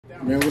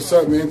Man, what's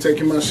up, man?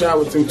 Taking my shot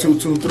with them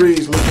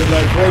 223s, looking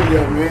like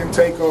radio, man.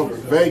 Takeover,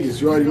 Vegas.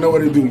 You already know what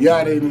to do.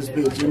 Yowda in this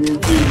bitch.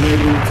 MMG,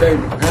 man,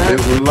 entertainment. Huh?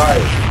 Live with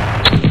life.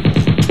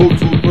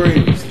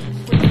 223s.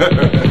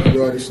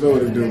 You already know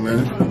what to do,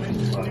 man.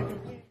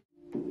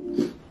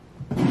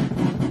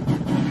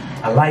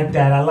 I like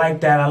that. I like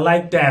that. I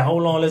like that.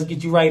 Hold on, let's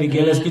get you right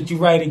again. Let's get you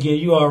right again.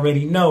 You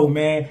already know,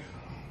 man.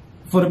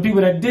 For the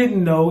people that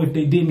didn't know, if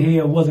they didn't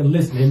hear or wasn't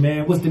listening,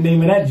 man, what's the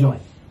name of that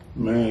joint?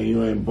 Man,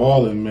 you ain't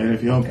balling, man.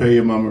 If you don't pay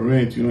your mama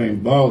rent, you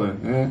ain't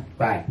balling, man.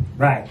 Right.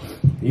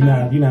 You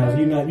know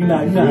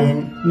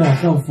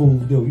some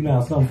fools do. You know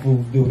how some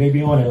fools do. They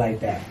be on it like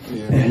that.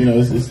 Yeah, you know,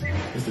 it's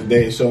the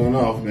day of showing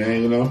off,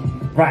 man, you know?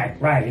 Right.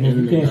 And if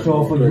you can't show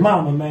off for your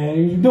mama, man,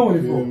 you doing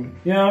it for them.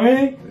 You know what I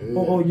mean? Yeah.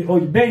 Or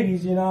your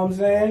babies, you know what I'm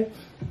saying?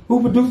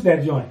 Who produced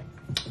that joint?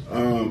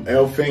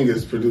 L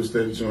Fingers produced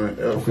that joint.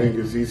 L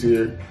Fingers, he's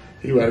here.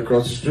 He right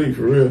across the street,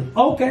 for real.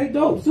 Okay,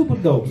 dope. Super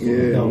dope.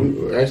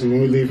 Dope. Actually,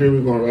 when we leave here, we're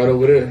going right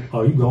over there.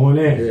 Oh, you going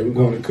there? Yeah, we're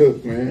going to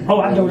cook, man.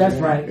 Oh, I know that's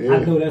right. Yeah. I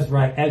know that's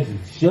right. As you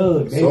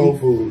should, baby. Soul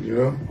food, you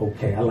know?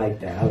 Okay, I like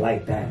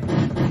that.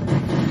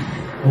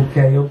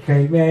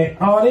 Okay, man.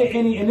 Are there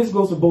any, and this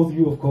goes to both of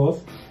you, of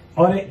course,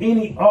 are there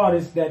any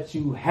artists that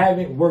you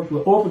haven't worked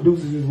with, or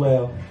producers as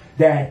well,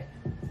 that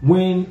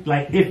when,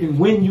 like, if and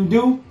when you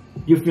do,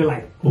 you feel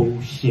like,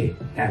 oh shit,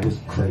 that was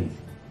crazy?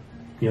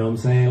 You know what I'm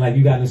saying? Like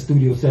you got in a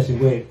studio session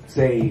with,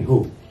 say,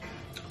 who?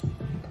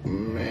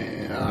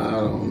 Man, I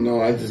don't know.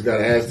 I just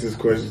gotta ask this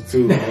question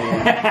too,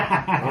 man.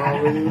 I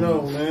don't really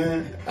know,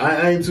 man.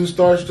 I ain't too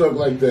starstruck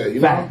like that,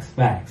 you know?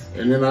 Facts.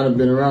 And then I've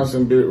been around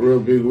some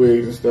real big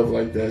wigs and stuff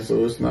like that,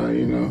 so it's not,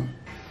 you know.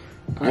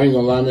 I ain't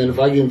gonna lie, man. If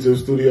I get into the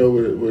studio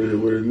with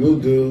a new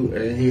dude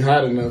and he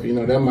hot enough, you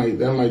know, that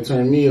might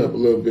turn me up a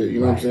little bit. You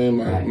know what I'm saying?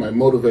 Might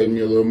motivate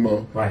me a little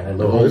more. Right. Like,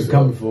 little homie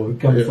coming for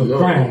the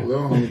crown.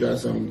 Little homie got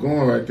something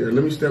going right there.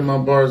 Let me step my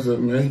bars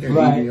up, man. He can't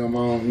leave me on my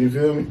own. You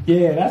feel me?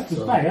 Yeah, that's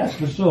the fact. That's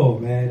for sure,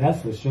 man. That's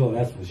for sure,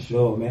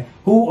 man.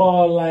 Who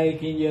are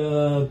like in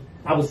your?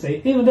 I would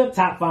say even the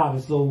top 5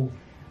 is so.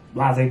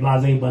 Blase,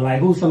 but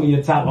like, who's some of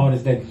your top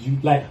artists that you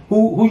like?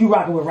 Who you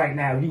rocking with right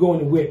now? You going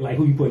to whip, like,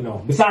 who you putting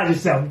on? Besides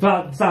yourself,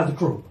 besides the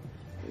crew.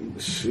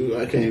 Shoot,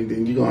 I can't.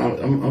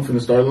 I'm finna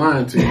start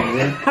lying to you,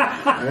 man.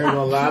 I ain't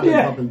gonna lie. I've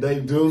been bumping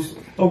Dave Deuce.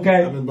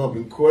 Okay. I've been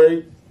bumping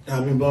Quake.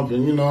 I've been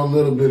bumping, you know, a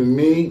little bit of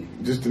me,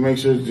 just to make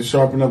sure to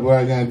sharpen up what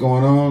I got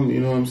going on. You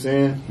know what I'm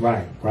saying?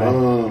 Right.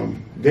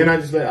 Then I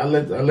just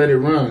let it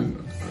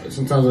run.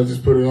 Sometimes I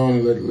just put it on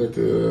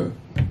and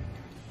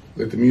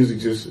let the music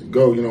just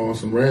go, you know, on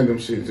some random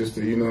shit, just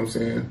to, you know what I'm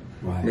saying,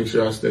 make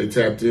sure I stay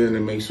tapped in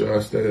and make sure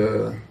I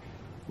stay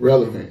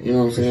relevant, you know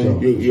what I'm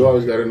saying? Sure. You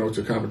always got to know what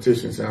your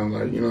competition sound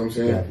like, you know what I'm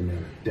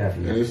saying?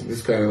 Definitely. And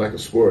it's kind of like a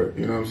sport,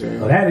 you know what I'm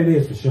saying? Oh, that it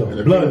is for sure.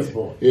 A blood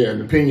sport. Yeah,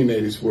 an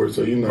opinionated sport,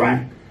 so, you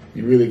know,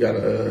 you really got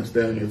to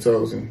stay on your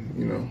toes and,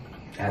 you know.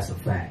 That's a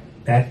fact.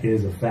 That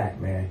is a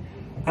fact, man.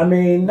 I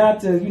mean,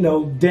 not to, you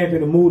know, dampen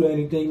the mood or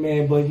anything,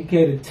 man, but you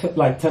can't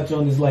touch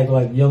on this like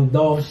young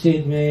dog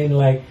shit, man,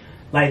 like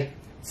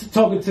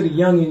talking to the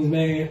youngins,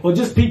 man, or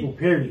just people,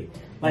 period.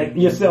 Like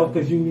yourself,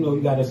 because you know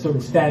you got a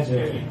certain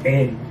stature,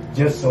 and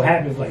just so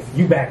happens like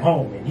you back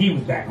home and he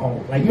was back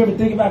home. Like, you ever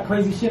think about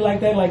crazy shit like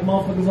that, like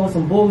motherfuckers on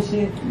some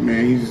bullshit?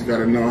 Man, you just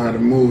gotta know how to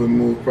move and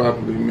move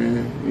properly,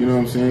 man. You know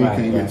what I'm saying? You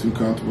can't get too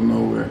comfortable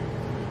nowhere.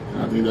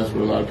 And I think that's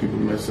where a lot of people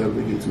mess up.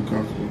 They get too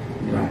comfortable.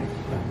 You know?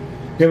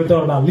 You ever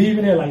thought about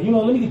leaving there? Like, you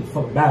know, let me get the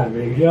fuck out of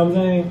here. You know what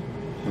I'm saying?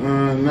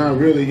 Not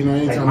really, you know,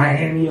 anytime. Like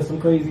Miami or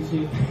some crazy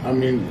shit? I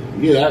mean,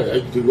 yeah,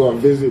 I could go out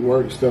and visit,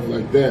 work, stuff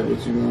like that,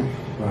 but you know.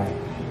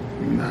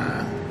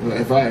 Nah.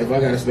 If I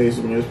gotta stay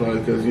somewhere, it's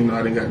probably because, you know,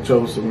 I done got in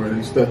trouble somewhere and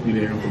they stuck me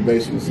there on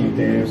probation or something.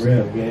 Damn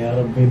real. Yeah, I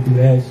done been through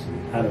that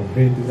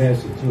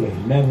shit. You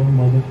ain't never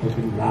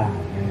motherfucking lied,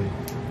 man.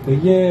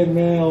 But yeah,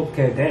 man,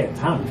 okay, damn,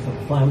 time is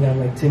fucking flying. We got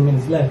like 10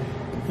 minutes left.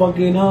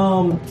 Fucking,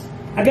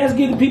 I guess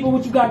give the people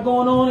what you got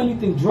going on,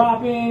 anything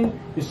dropping,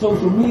 your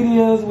social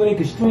medias, where they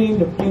can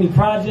stream any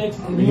projects,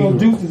 you know,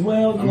 Deuce as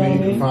well, you know what I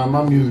mean? You can find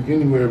my music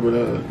anywhere, but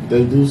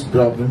they Deuce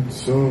dropping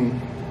soon.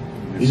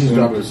 He just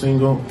dropped a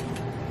single.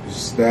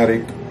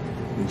 Static.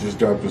 He just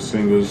dropped a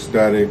single,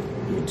 Static,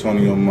 with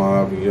Tony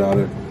Mob,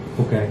 Yowda.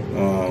 Okay.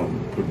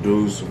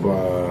 Produced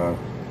by,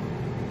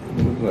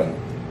 what's that?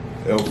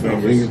 L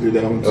Fingers did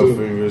that one too.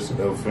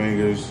 L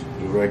Fingers,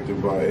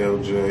 directed by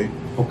LJ.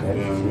 Okay.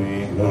 You know what I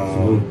mean?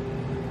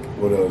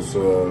 What else?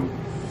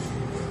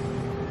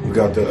 We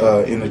got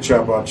the In the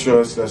Trap I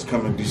Trust, that's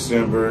coming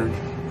December.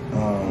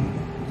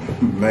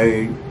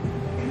 Made,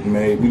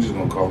 we just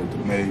gonna call it the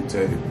Made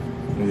tape.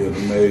 Yeah, the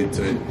Made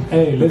tape.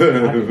 Hey,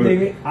 listen, I can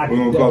dig it. We're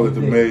gonna call it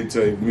the Made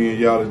tape. Me and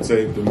Yowda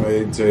tape, the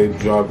Made tape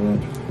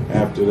dropping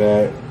after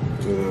that.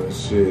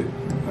 Shit.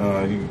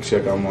 You can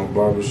check out my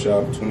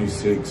barbershop,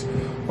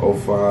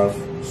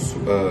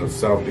 2605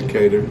 South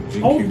Decatur.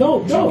 GQ,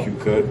 dope. GQ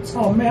Cuts.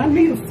 Oh man, I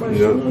need a fresh.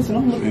 Listen,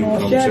 I'm looking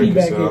all shabby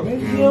back there, man.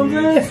 You know what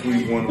I'm saying?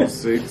 Suite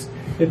 106.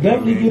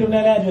 Definitely get them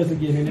that address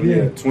again.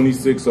 Yeah,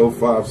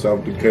 2605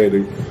 South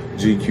Decatur,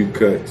 GQ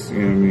Cuts. You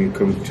know what I mean?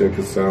 Come check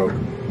us out.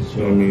 You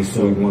know what I mean?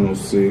 Suite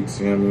 106.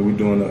 You know what I mean? We're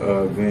doing an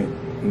event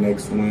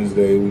next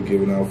Wednesday. We're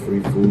giving out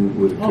free food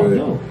with a cut.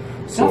 No.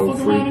 So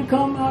fuck around and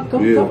come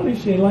cover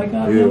this shit. Like, you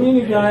know what I mean?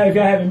 If y'all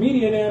having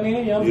media down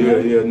there, you know what I'm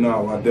saying?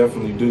 No, I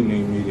definitely do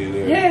need media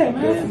there. Yeah,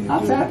 man.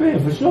 I'll tap in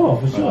for sure.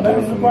 That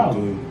ain't no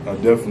problem. I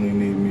definitely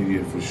need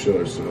media for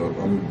sure, so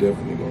I'm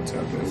definitely gonna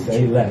tap in with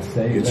Say you. less.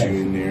 Get you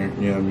in there,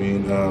 you know what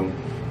I mean?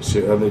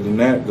 Shit, other than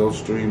that, go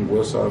stream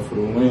Westside for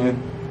the Win.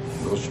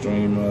 Go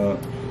stream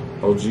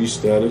OG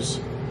Status.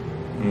 You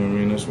know what I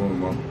mean? That's one of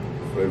my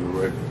favorite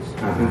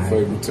records. My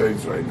favorite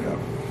tapes right now.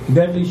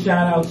 Definitely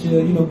shout out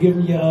to, give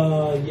me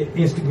your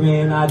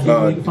Instagram, IG,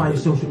 where you can find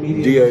your social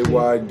media.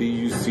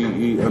 DAYDUCE_ATM.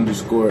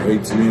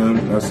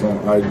 That's on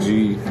IG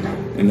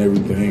and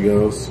everything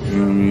else. You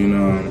know what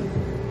I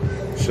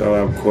mean? Shout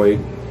out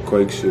Quake.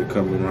 Quake shit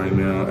coming right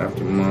now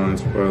after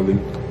mine's probably.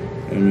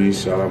 I mean,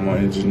 shout out my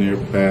engineer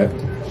Pat.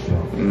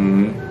 Sure.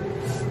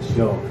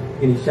 Sure.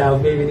 Any shout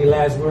out, baby? Any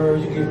last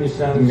words? You give me a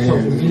shout out to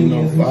social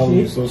media. Follow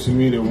me social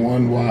media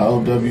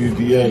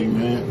 1YOWDA,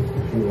 man.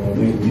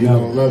 You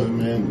don't love it,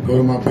 man. Go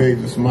to my page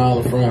and smile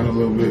in front a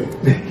little bit.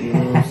 You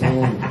know what I'm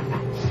saying?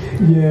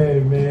 Yeah,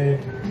 man.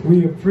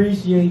 We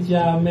appreciate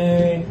y'all,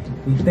 man.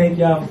 We thank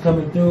y'all for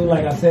coming through.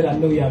 Like I said, I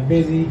know y'all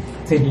busy,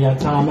 taking y'all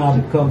time out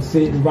to come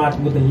sit and rock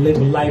with the Live a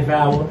Life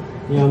Hour.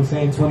 You know what I'm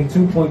saying?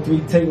 22.3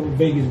 Takeover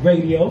Vegas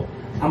Radio.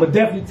 I'm going to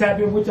definitely tap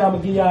in with y'all. I'm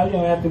going to give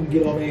y'all, after we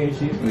get off air and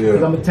shit. Yeah.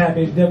 Because I'm going to tap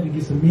in, definitely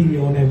get some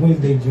media on that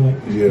Wednesday joint.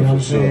 Yeah, you know what I'm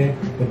sure.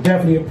 saying? But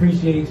definitely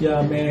appreciate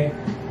y'all, man.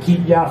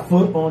 Keep y'all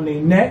foot on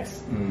their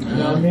necks. You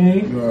know what I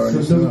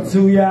mean? Salute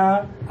to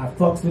y'all. I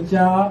fucks with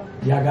y'all.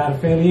 Y'all got a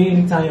fan here.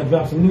 Anytime y'all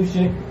drop some new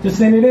shit, just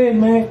send it in,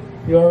 man.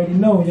 You already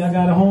know. Y'all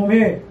got a home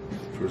here.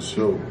 For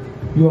sure.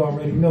 You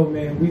already know,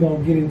 man. We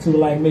gonna get into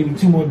like maybe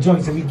 2 more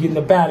joints and we getting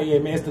up out of here,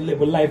 man. It's the Live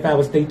with Life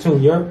Hour. Stay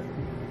tuned, you heard?